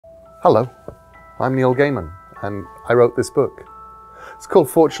Hello, I'm Neil Gaiman, and I wrote this book. It's called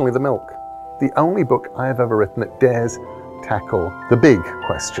Fortunately the Milk, the only book I have ever written that dares tackle the big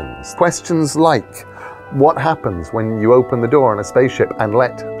questions. Questions like, what happens when you open the door on a spaceship and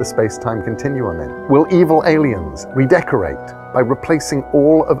let the space-time continuum in? Will evil aliens redecorate by replacing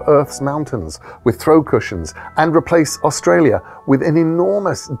all of Earth's mountains with throw cushions and replace Australia with an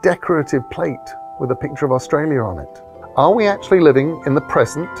enormous decorative plate with a picture of Australia on it? Are we actually living in the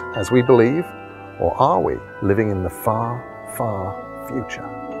present, as we believe, or are we living in the far, far future?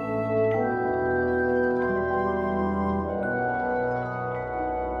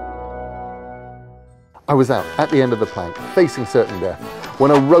 I was out at the end of the plank, facing certain death,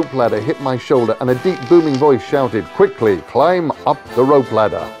 when a rope ladder hit my shoulder and a deep booming voice shouted, "Quickly, climb up the rope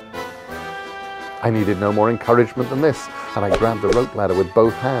ladder." I needed no more encouragement than this, and I grabbed the rope ladder with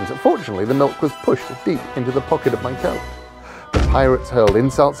both hands. Fortunately, the milk was pushed deep into the pocket of my coat. The pirates hurled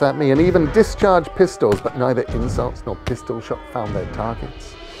insults at me and even discharged pistols, but neither insults nor pistol shot found their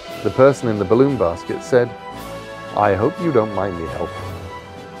targets. The person in the balloon basket said, "I hope you don't mind me helping."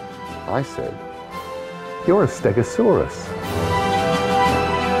 I said, "You're a stegosaurus."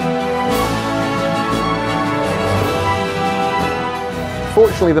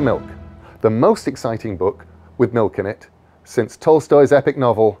 Fortunately the Milk, the most exciting book with milk in it since Tolstoy's epic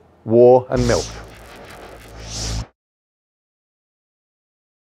novel, War and Milk.